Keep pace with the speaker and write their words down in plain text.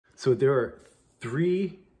So there are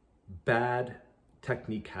 3 bad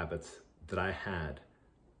technique habits that I had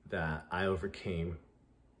that I overcame.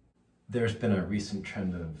 There's been a recent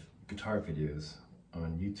trend of guitar videos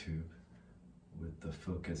on YouTube with the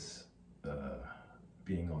focus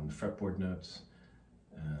being on the fretboard notes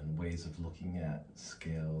and ways of looking at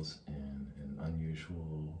scales in an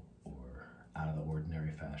unusual or out of the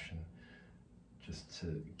ordinary fashion, just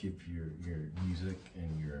to give your music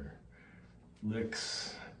and your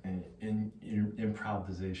licks and your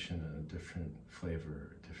improvisation a different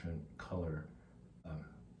flavor, a different color.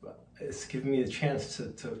 It's given me a chance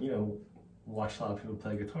to watch a lot of people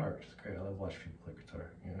play guitar, which is great. I love watching people play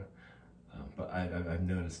guitar, but I've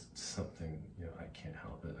noticed something, I can't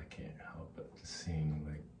help it. I can't help but seeing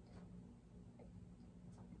like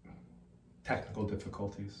technical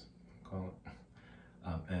difficulties, call it.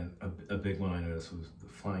 And a big one I noticed was the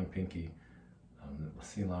flying pinky. I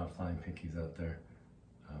see a lot of flying pinkies out there,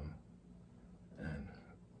 and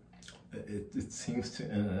it seems to,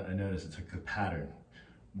 and I noticed it's like a pattern.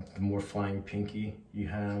 The more flying pinky you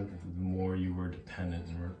have, the more you were dependent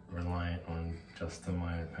and reliant on just the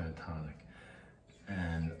minor pentatonic.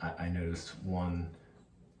 And I noticed one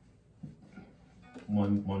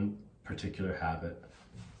particular habit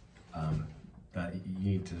that you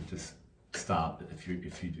need to just stop if you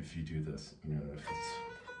do this.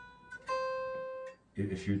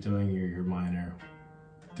 If you're doing your minor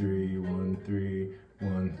 3 1 3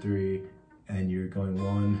 1 3, and you're going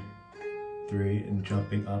 1 3 and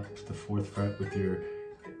jumping up to the 4th fret with your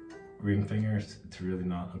ring fingers, it's really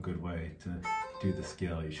not a good way to do the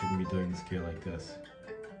scale. You shouldn't be doing the scale like this.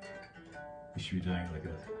 You should be doing it like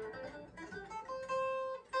this.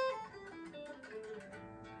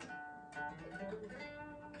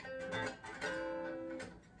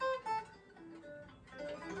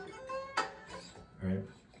 Right?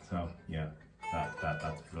 So yeah, that's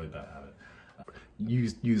a really bad habit.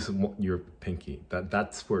 Use your pinky.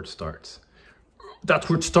 That's where it starts. That's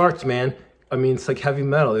where it starts, man. I mean, it's like heavy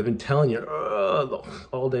metal. They've been telling you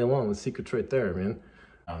all day long. The secret's right there, man.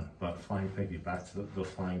 But flying pinky, back to the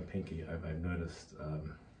flying pinky. I've noticed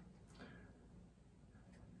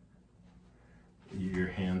your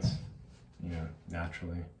hands,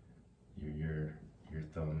 naturally, your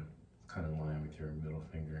thumb is kind of in line with your middle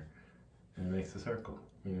finger, and it makes a circle.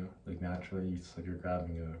 Like naturally, it's like you're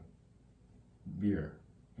grabbing a beer.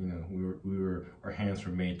 Our hands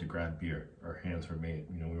were made to grab beer. Our hands were made,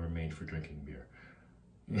 we were made for drinking beer.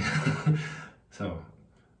 So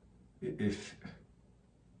if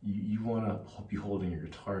you want to be holding your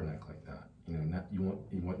guitar neck like that, you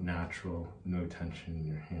want natural, no tension in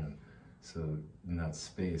your hand. So in that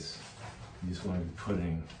space, you just want to be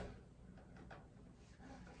putting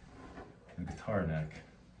the guitar neck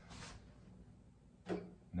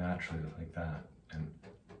naturally like that, and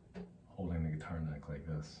holding the guitar neck like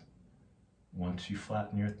this. Once you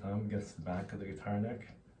flatten your thumb against the back of the guitar neck,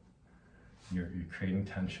 you're creating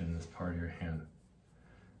tension in this part of your hand.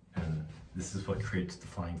 And this is what creates the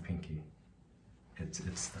flying pinky. It's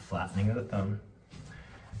the flattening of the thumb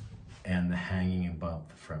and the hanging above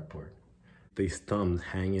the fretboard. These thumbs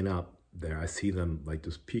hanging up there, I see them like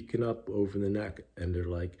just peeking up over the neck, and they're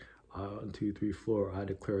like, 1 2 3 4, I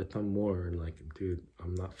declare a thumb war, and like, dude,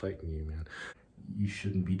 I'm not fighting you, man. You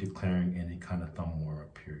shouldn't be declaring any kind of thumb war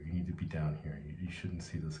up here. You need to be down here. You shouldn't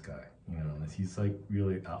see this guy, unless he's like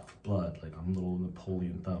really out for blood, like I'm little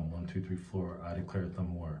Napoleon thumb, 1 2 3 4, I declare a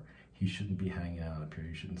thumb war. He shouldn't be hanging out up here.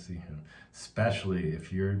 You shouldn't see him. Especially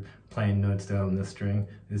if you're playing notes down this string,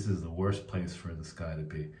 this is the worst place for this guy to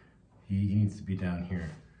be. He needs to be down here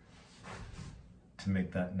to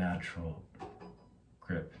make that natural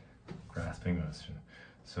grip, grasping motion.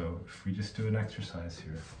 So if we just do an exercise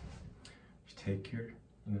here, you take your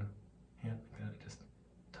hand like that, just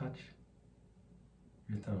touch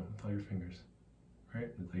your thumb with all your fingers, right?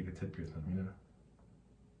 Like the tip of your thumb,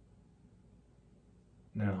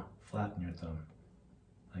 Now flatten your thumb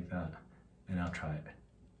like that, and now try it.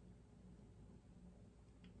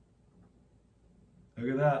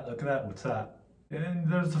 Look at that, what's that?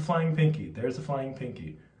 And there's the flying pinky,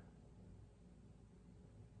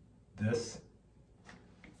 This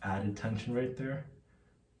added tension right there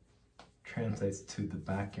translates to the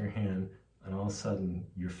back of your hand, and all of a sudden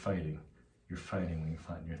you're fighting when you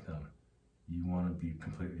flatten your thumb. You want to be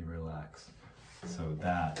completely relaxed. So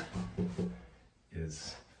that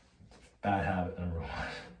is bad habit number 1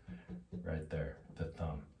 right there, the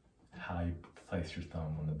thumb. How you place your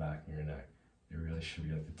thumb on the back of your neck. It really should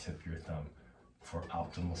be like the tip of your thumb for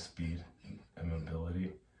optimal speed and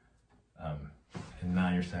mobility. And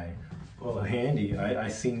now you're saying, well, Handy, I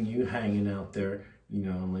seen you hanging out there You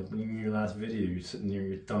know, like in your last video, you're sitting there,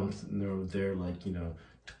 your thumb sitting there over there, like, you know,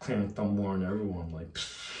 declaring thumb war on everyone, like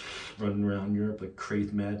running around Europe like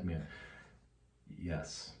crazy madman.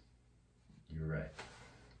 Yes, you're right.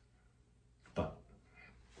 But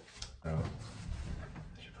as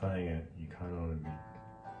you're playing it, you kind of want to be,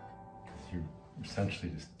 because you're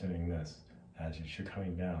essentially just doing this as you're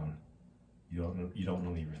coming down. You don't want to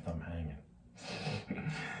leave your thumb hanging.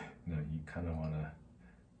 You know, you kind of want to,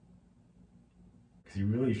 because you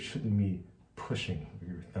really shouldn't be pushing with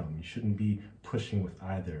your thumb. You shouldn't be pushing with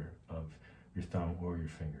either of your thumb or your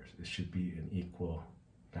fingers. It should be an equal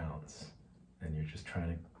balance. And you're just trying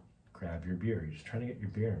to grab your beer. You're just trying to get your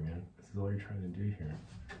beer, man. This is all you're trying to do here.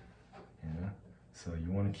 Yeah. So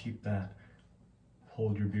you want to keep that,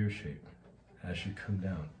 hold your beer shape as you come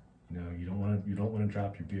down. You know, you don't want to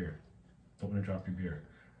drop your beer. Don't want to drop your beer.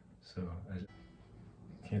 So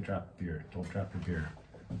you can't drop beer. Don't drop your beer.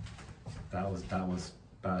 That was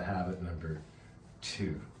bad habit number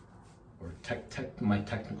 2, or my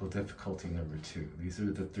technical difficulty number 2. These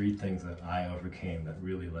are the 3 things that I overcame that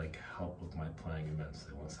really like helped with my playing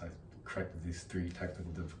immensely. Once I corrected these 3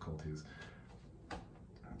 technical difficulties,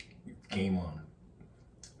 game on.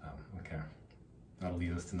 Okay, that'll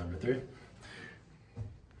lead us to number 3.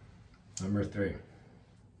 Number 3.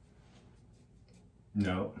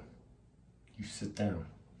 No, you sit down.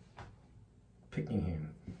 Picking hand.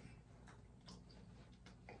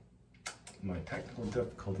 My technical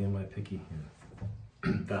difficulty in my picking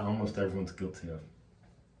hand that almost everyone's guilty of.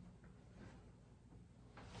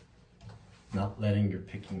 Not letting your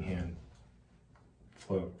picking hand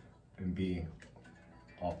float and be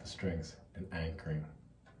off the strings and anchoring.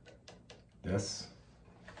 This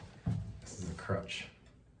is a crutch.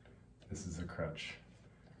 This is a crutch.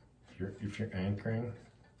 If you're anchoring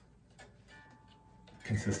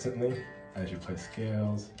consistently as you play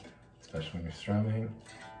scales, especially when you're strumming,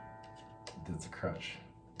 that's a crutch.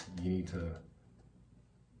 You need to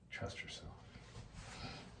trust yourself.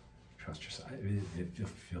 Trust yourself. It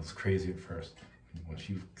feels crazy at first. Once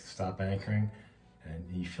you stop anchoring and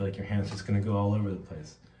you feel like your hand's just gonna go all over the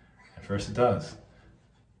place. At first it does,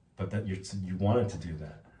 but that you wanted to do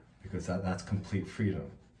that because that's complete freedom.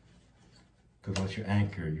 Because once you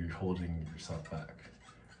anchor, you're holding yourself back.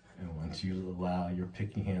 And once you allow your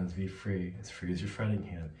picking hands to be free as your fretting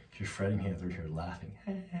hand, your fretting hands are here laughing.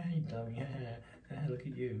 Hey, you dummy, hey, look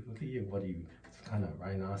at you, what are you, some kind of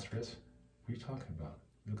rhinoceros? What are you talking about?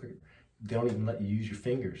 Look at, they don't even let you use your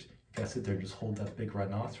fingers. You gotta sit there and just hold that big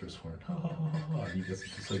rhinoceros horn. You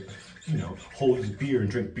just like, you know, hold your beer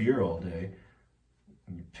and drink beer all day.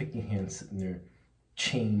 And your picking hands sitting there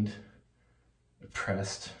chained,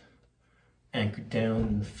 oppressed, anchored down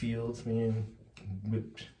in the fields, man,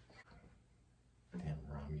 whipped. Damn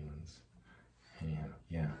Romulans. Anyhow,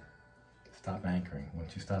 yeah. Stop anchoring.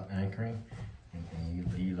 Once you stop anchoring and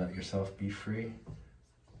you let yourself be free,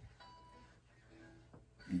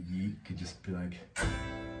 you could just be like,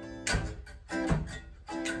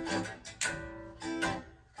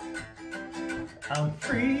 I'm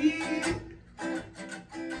free.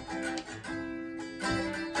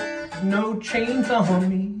 No chains on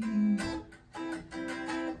me.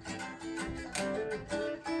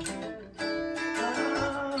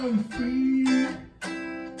 I'm free.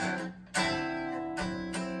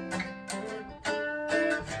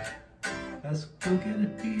 Let's go get a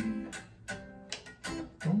beer.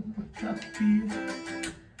 Don't drop the beer.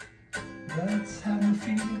 Let's have a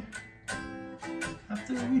fear.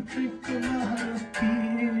 After we drink a lot of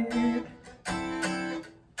beer,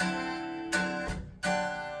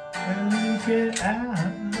 and we get out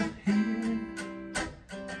of here.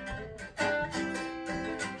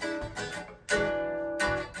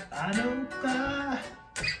 I don't buy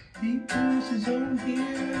people's own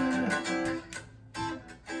beer.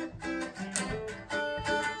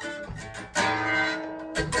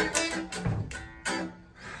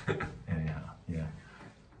 Anyhow, yeah.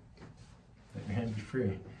 Let your hand be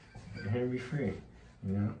free. Let your hand be free,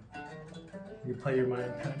 you know? You play your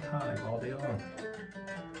mind pentatonic all day long.